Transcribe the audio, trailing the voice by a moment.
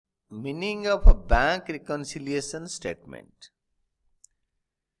Meaning of a bank reconciliation statement.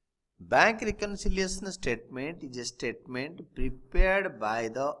 Bank reconciliation statement is a statement prepared by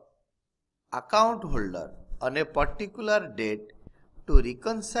the account holder on a particular date to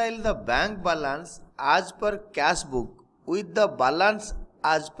reconcile the bank balance as per cash book with the balance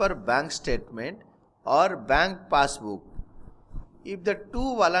as per bank statement or bank passbook. If the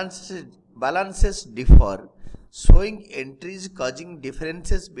two balances differ, showing entries causing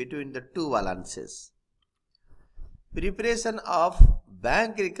differences between the two balances. Preparation of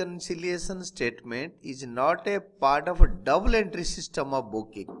bank reconciliation statement is not a part of a double entry system of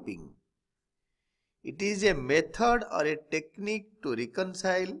bookkeeping. It is a method or a technique to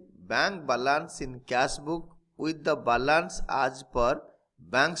reconcile bank balance in cash book with the balance as per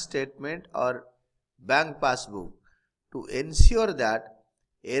bank statement or bank passbook to ensure that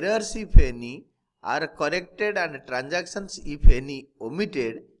errors, if any, are corrected and transactions, if any,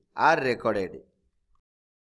 omitted, are recorded.